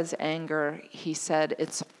talked about his anger, he said,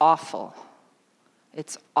 "It's awful.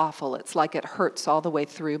 It's awful. It's like it hurts all the way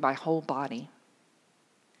through my whole body."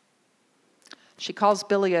 She calls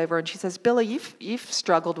Billy over and she says, "Billy, you've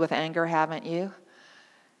struggled with anger, haven't you?"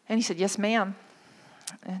 And he said, "Yes, ma'am."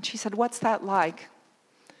 And she said, "What's that like?"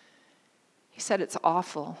 He said, "It's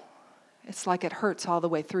awful. It's like it hurts all the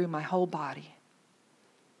way through my whole body."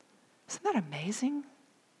 Isn't that amazing?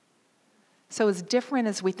 So as different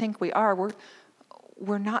as we think we are,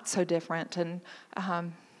 we're not so different. And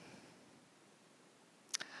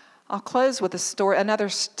I'll close with another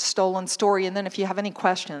stolen story, and then if you have any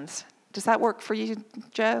questions. Does that work for you,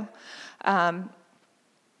 Joe? And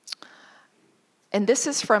this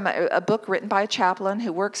is from a book written by a chaplain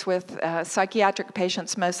who works with psychiatric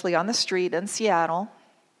patients mostly on the street in Seattle.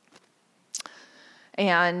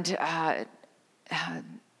 And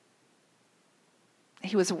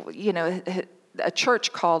he was, a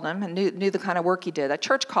church called him and knew the kind of work he did. A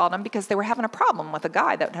church called him because they were having a problem with a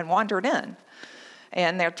guy that had wandered in.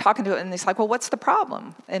 And they're talking to him, and he's like, well, what's the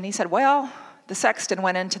problem? And he said, well, the sexton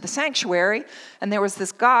went into the sanctuary, and there was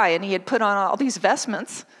this guy, and he had put on all these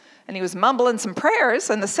vestments, and he was mumbling some prayers,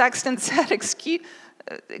 and the sexton said, excuse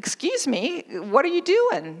me, what are you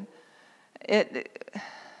doing?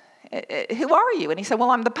 Who are you? And he said,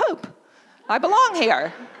 well, I'm the Pope. I belong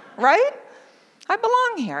here, right? I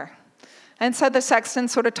belong here. And so the sexton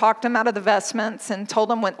sort of talked him out of the vestments and told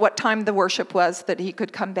him what time the worship was that he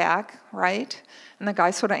could come back, right? And the guy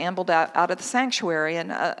sort of ambled out of the sanctuary.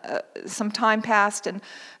 And some time passed, and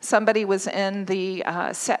somebody was in the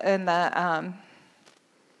now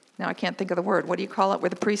I can't think of the word. What do you call it where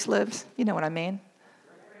the priest lives? You know what I mean.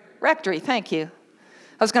 Rectory, thank you.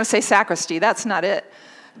 I was going to say sacristy. That's not it.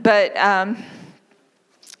 But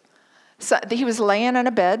so he was laying in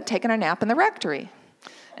a bed, taking a nap in the rectory.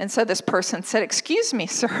 And so this person said, excuse me,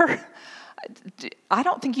 sir, I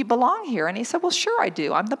don't think you belong here. And he said, well, sure I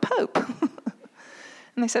do. I'm the Pope.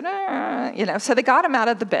 And they said, so they got him out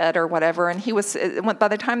of the bed or whatever. And by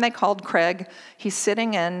the time they called Craig, he's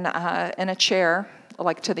sitting in a chair,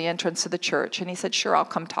 like to the entrance of the church. And he said, sure, I'll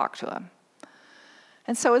come talk to him.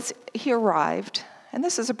 And so as he arrived, and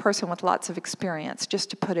this is a person with lots of experience, just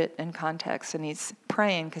to put it in context, and he's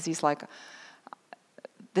praying because he's like,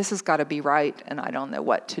 this has got to be right, and I don't know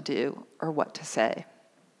what to do or what to say.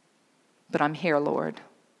 But I'm here, Lord.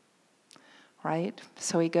 Right?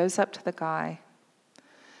 So he goes up to the guy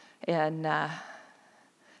and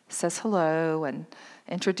says hello and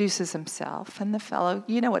introduces himself. And the fellow,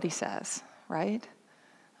 you know what he says, right?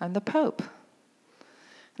 I'm the Pope. And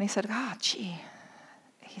he said, gee.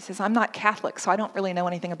 He says, I'm not Catholic, so I don't really know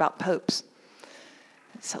anything about popes.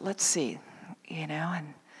 So let's see,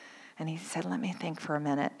 And he said, let me think for a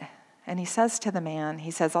minute. And he says to the man, he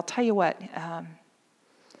says, I'll tell you what.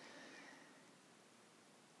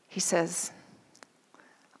 He says,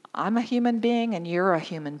 I'm a human being and you're a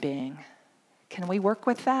human being. Can we work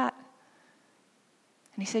with that?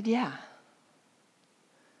 And he said, yeah.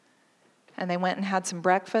 And they went and had some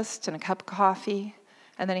breakfast and a cup of coffee,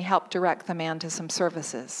 and then he helped direct the man to some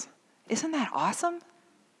services. Isn't that awesome?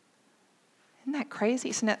 Isn't that crazy?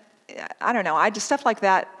 Isn't it? I don't know. Stuff like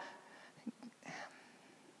that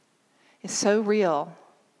is so real.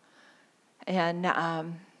 And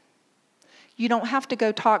you don't have to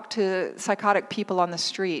go talk to psychotic people on the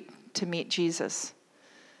street to meet Jesus.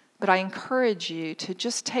 But I encourage you to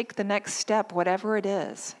just take the next step, whatever it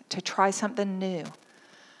is, to try something new.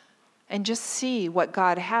 And just see what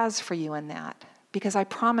God has for you in that. Because I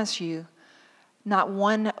promise you, not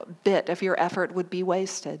one bit of your effort would be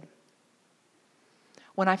wasted.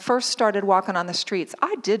 When I first started walking on the streets,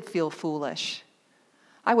 I did feel foolish.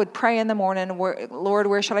 I would pray in the morning, Lord,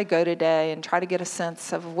 where should I go today? And try to get a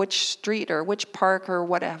sense of which street or which park or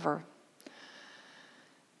whatever.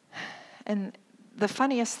 And the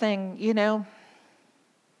funniest thing,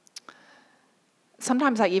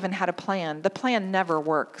 sometimes I even had a plan. The plan never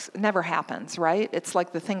works, never happens, right? It's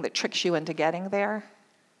like the thing that tricks you into getting there.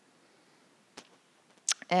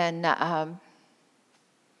 And I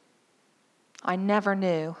never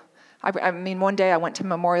knew. One day I went to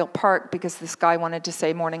Memorial Park because this guy wanted to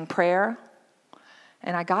say morning prayer.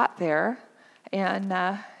 And I got there, and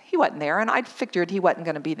he wasn't there, and I figured he wasn't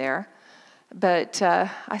going to be there. But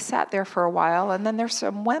I sat there for a while, and then there's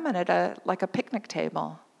some women at a picnic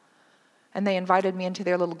table. And they invited me into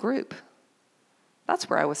their little group. That's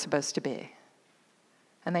where I was supposed to be.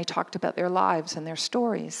 And they talked about their lives and their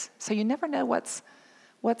stories. So you never know what's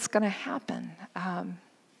going to happen.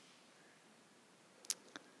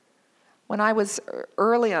 When I was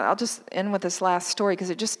early, I'll just end with this last story because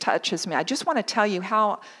it just touches me. I just want to tell you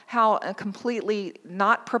how completely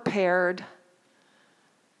not prepared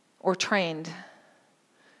or trained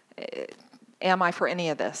am I for any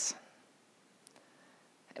of this.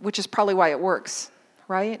 Which is probably why it works,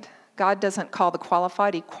 right? God doesn't call the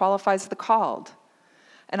qualified, he qualifies the called.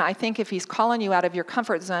 And I think if he's calling you out of your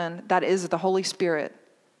comfort zone, that is the Holy Spirit.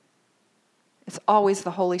 It's always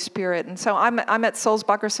the Holy Spirit. And so I'm at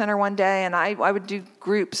Sulzbacher Center one day, and I would do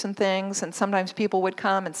groups and things, and sometimes people would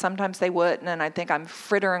come, and sometimes they wouldn't, and I think I'm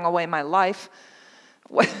frittering away my life.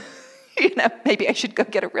 Maybe I should go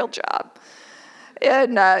get a real job.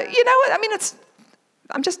 And I'm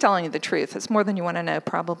just telling you the truth. It's more than you want to know,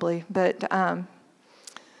 probably. But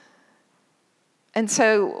and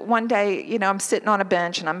so one day, I'm sitting on a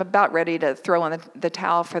bench, and I'm about ready to throw in the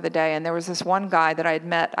towel for the day. And there was this one guy that I had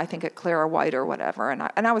met, I think at Clara White or whatever.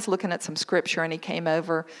 And I was looking at some scripture, and he came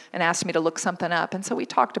over and asked me to look something up. And so we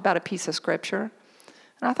talked about a piece of scripture.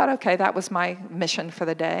 And I thought, okay, that was my mission for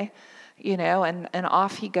the day, and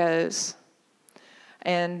off he goes.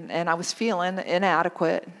 And I was feeling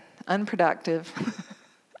inadequate, unproductive,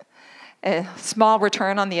 a small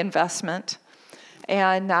return on the investment.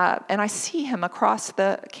 And I see him across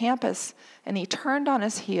the campus, and he turned on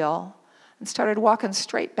his heel and started walking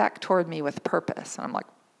straight back toward me with purpose. And I'm like,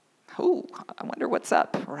 oh, I wonder what's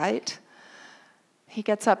up, right? He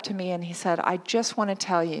gets up to me and he said, I just want to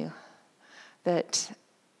tell you that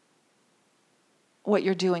what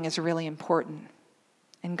you're doing is really important.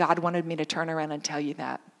 And God wanted me to turn around and tell you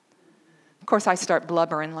that. Of course, I start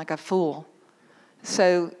blubbering like a fool.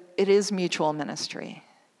 So it is mutual ministry.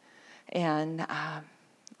 And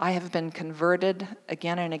I have been converted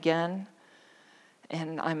again and again.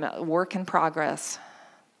 And I'm a work in progress.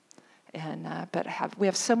 And but we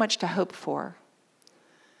have so much to hope for.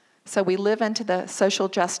 So we live into the social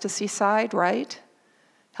justice-y side, right?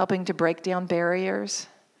 Helping to break down barriers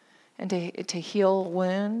and to heal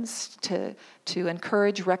wounds, to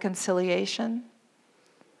encourage reconciliation.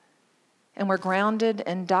 And we're grounded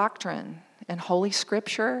in doctrine, in Holy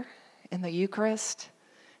Scripture, in the Eucharist,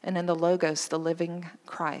 and in the Logos, the living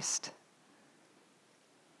Christ.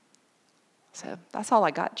 So that's all I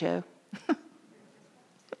got, Joe.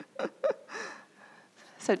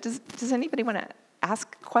 So does anybody want to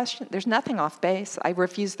ask a question? There's nothing off base. I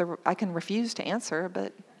can refuse to answer,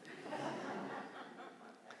 but...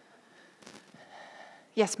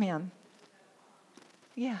 Yes, ma'am.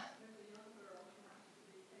 Yeah.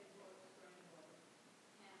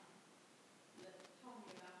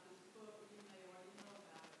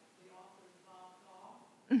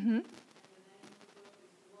 Mm-hmm.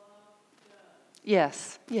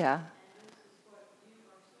 Yes, yeah.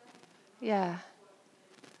 Yeah.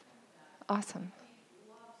 Awesome.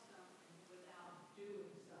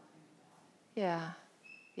 Yeah,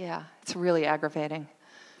 yeah. It's really aggravating.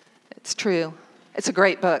 It's true. It's a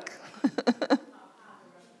great book.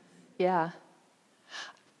 Yeah.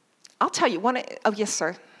 I'll tell you one. Oh, yes,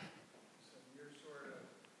 sir. So you're sort of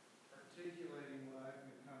articulating what I've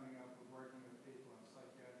been coming up with working with people in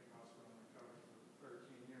psychiatric hospital and recovery for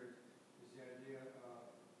 13 years. Is the idea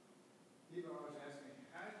of people always ask me,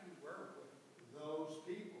 how do you work with those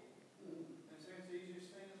people? And say it's the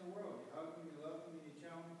easiest thing in the world. You hug them, you love them, and you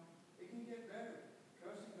tell them it can get better.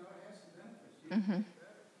 Trusting God has some benefits. You can get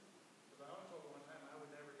better. But I was told one time I would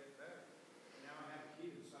never get better. And now I have a key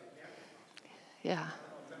to the psychiatric hospital. Yeah. I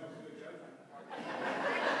don't know if that was a good judgment.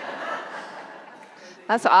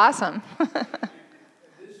 That's awesome.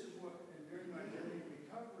 This is what, and during my journey of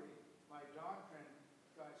recovery, my doctrine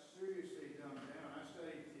got seriously dumbed down. I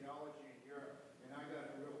studied theology in Europe, and I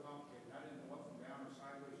got it real complicated. I didn't know up and down or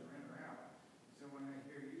sideways or in or out. So when I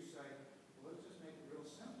hear you say, well, let's just make it real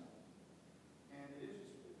simple. And it is,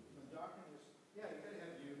 the doctrine is, yeah, you got to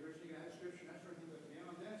have the Eucharist, you got to have Scripture, and that sort of thing, but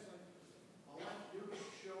beyond that, it's like, all I have to do is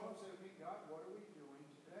show up and say, okay, God, what are we doing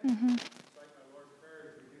today? Mm-hmm. It's like my Lord's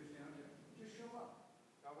Prayer is reduced down to, just show up.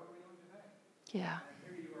 God, what are we doing today? Yeah. And I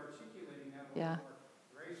hear you articulating that a Yeah. little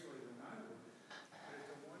more gracefully than I would. But it's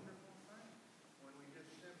a wonderful thing. When we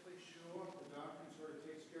just simply show up, the doctrine sort of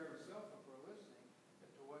takes care of itself if we're listening as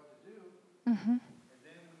to what to do. Mm-hmm. And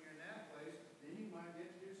then when you're in that place, then you might get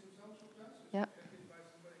to do some social justice. Yep. Protected by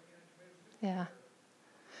somebody again to make it. Yeah.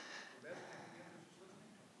 The best thing to do is just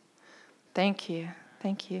listening. Thank you.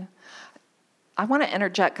 Thank you. I want to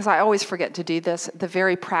interject, because I always forget to do this, the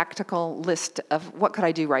very practical list of what could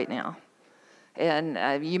I do right now.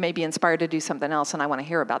 And you may be inspired to do something else, and I want to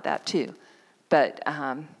hear about that too. But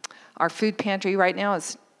our food pantry right now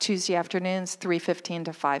is Tuesday afternoons, 3:15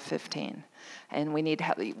 to 5:15. And we need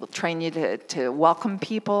to we'll train you to welcome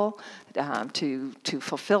people, to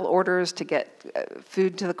fulfill orders, to get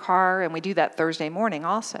food to the car. And we do that Thursday morning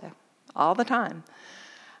also, all the time.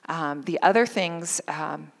 The other things...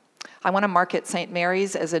 I want to market St.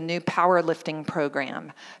 Mary's as a new powerlifting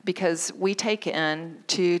program, because we take in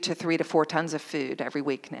 2 to 3 to 4 tons of food every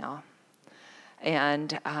week now.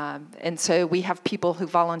 And so we have people who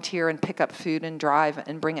volunteer and pick up food and drive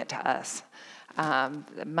and bring it to us.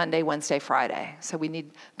 Monday, Wednesday, Friday. So we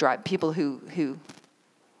need people who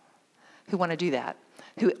want to do that,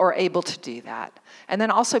 who are able to do that. And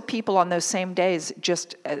then also people on those same days,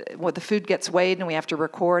 just when the food gets weighed and we have to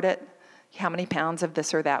record it, how many pounds of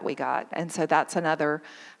this or that we got. And so that's another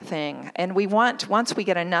thing. And once we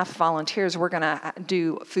get enough volunteers, we're going to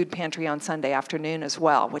do food pantry on Sunday afternoon as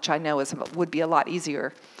well, which I know would be a lot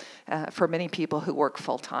easier for many people who work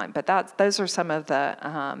full-time. But those are some of the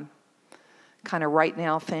kind of right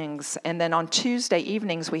now things. And then on Tuesday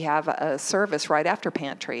evenings, we have a service right after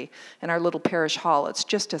pantry in our little parish hall. It's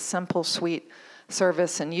just a simple, sweet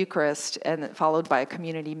service and Eucharist, and followed by a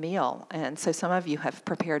community meal. And so some of you have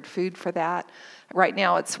prepared food for that. Right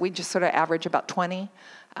now, we just sort of average about 20.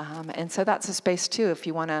 And so that's a space too. If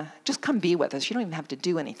you want to just come be with us, you don't even have to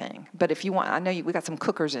do anything. But if you want, I know we got some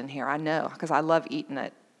cookers in here. I know, because I love eating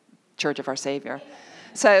at Church of Our Savior.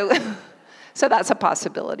 So that's a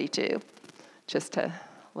possibility too. Just to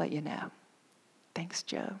let you know. Thanks,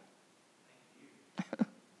 Joe.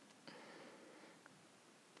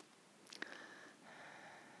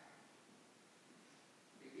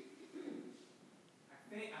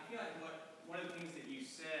 I feel like one of the things that you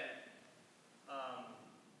said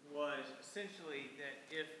was essentially that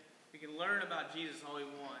if we can learn about Jesus all we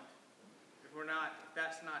want, if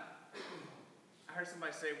that's not, I heard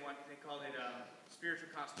somebody say once, they called it spiritual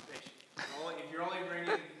constipation. If you're only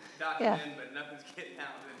bringing doctrine in, but nothing's getting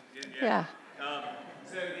out, then Yeah.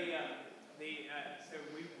 So so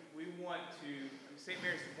we want to. St.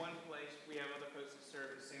 Mary's is one place. We have other folks that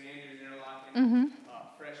serve at St. Andrew's, Interlochen,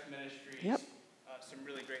 Fresh Ministries. Yep. Some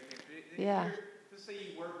really great things. Yeah. Let's say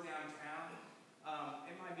you work downtown.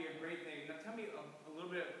 It might be a great thing. Now tell me a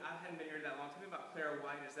little bit. I hadn't been here that long. Tell me about Clara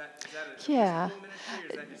White. Is that a physical ministry, or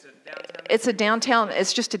is that just a downtown? It's a downtown.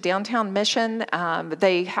 It's just a downtown mission.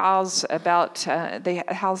 They house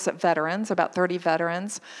veterans, about 30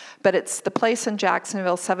 veterans, but it's the place in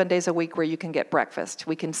Jacksonville 7 days a week where you can get breakfast.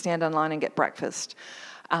 We can stand in line and get breakfast,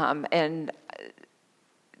 and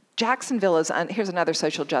Jacksonville is, here's another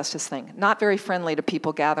social justice thing, not very friendly to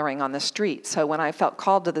people gathering on the street. So when I felt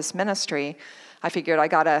called to this ministry, I figured I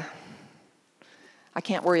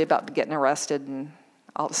can't worry about getting arrested, and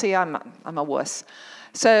I'm a wuss.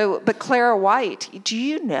 So, but Clara White, do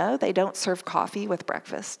you know they don't serve coffee with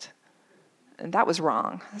breakfast? And that was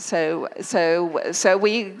wrong. So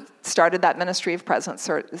we started that ministry of presence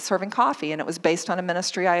serving coffee, and it was based on a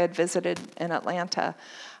ministry I had visited in Atlanta.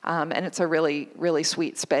 And it's a really, really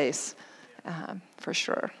sweet space, for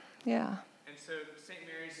sure. Yeah. And so St.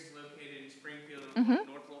 Mary's is located in Springfield,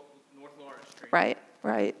 North Laura Street. Right.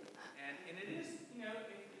 And it is, if you live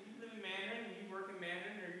in Mandarin and you work in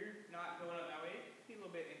Mandarin, or you're not going up that way, it can be a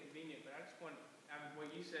little bit inconvenient. But I just want,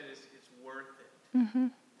 what you said is it's worth it.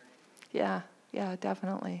 Mm-hmm. Right? Yeah,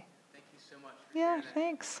 definitely. Thank you so much. Yeah,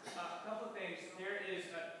 thanks. A couple of things. There is,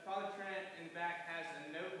 Father Trent in the back has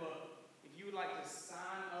a notebook. If you would like to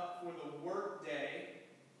sign up for the work day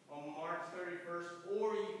on March 31st,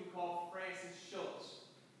 or you can call Frances Schultz.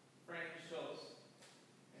 And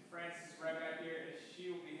Frances is right back here, and she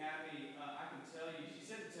will be happy. I can tell you, she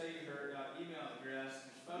said to tell you her email address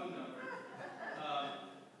and phone number.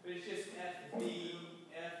 But it's just FB,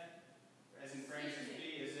 as in Frances,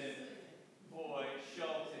 B as in boy,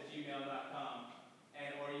 Schultz@gmail.com.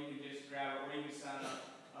 Or you can just grab it, or you can sign up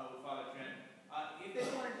with Father Trent. If they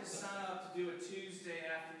wanted to sign up to do a Tuesday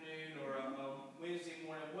afternoon or a Wednesday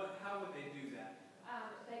morning, how would they do that?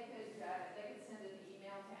 They could send an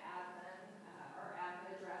email to admin. Our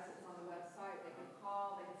admin address is on the website. They could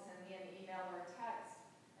call. They could send me an email or a text,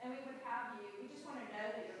 and we would have you. We just want to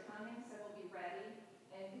know that you're coming, so we'll be ready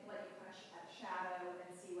and can let you kind of shadow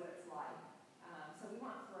and see what it's like. So we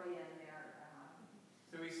want to throw you in there.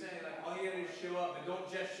 So we say all you gotta do is show up, but don't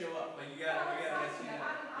just show up. But you gotta let you know. I'm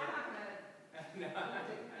not gonna.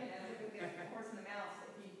 Get the horse in the mouth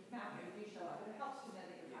if you show up. But it helps to know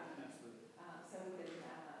that you're coming. Absolutely. So we can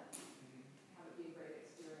have it be a great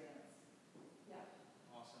experience. Yeah.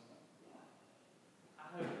 Awesome. Yeah. I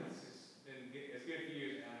hope this has been as good for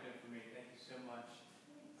you as it has been for me. Thank you so much.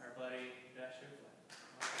 Our buddy, Josh Shoflat.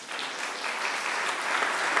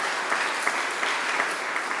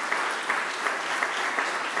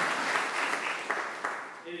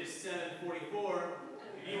 It is 7:44.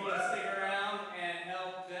 If you want to stick around and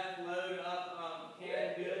help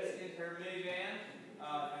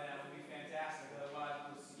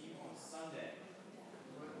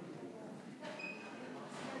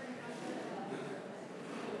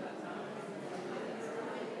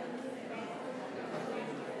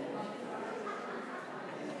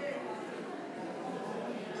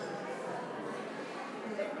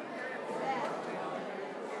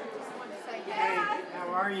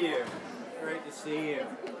are you? Great to see you.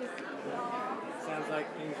 Sounds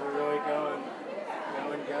like things are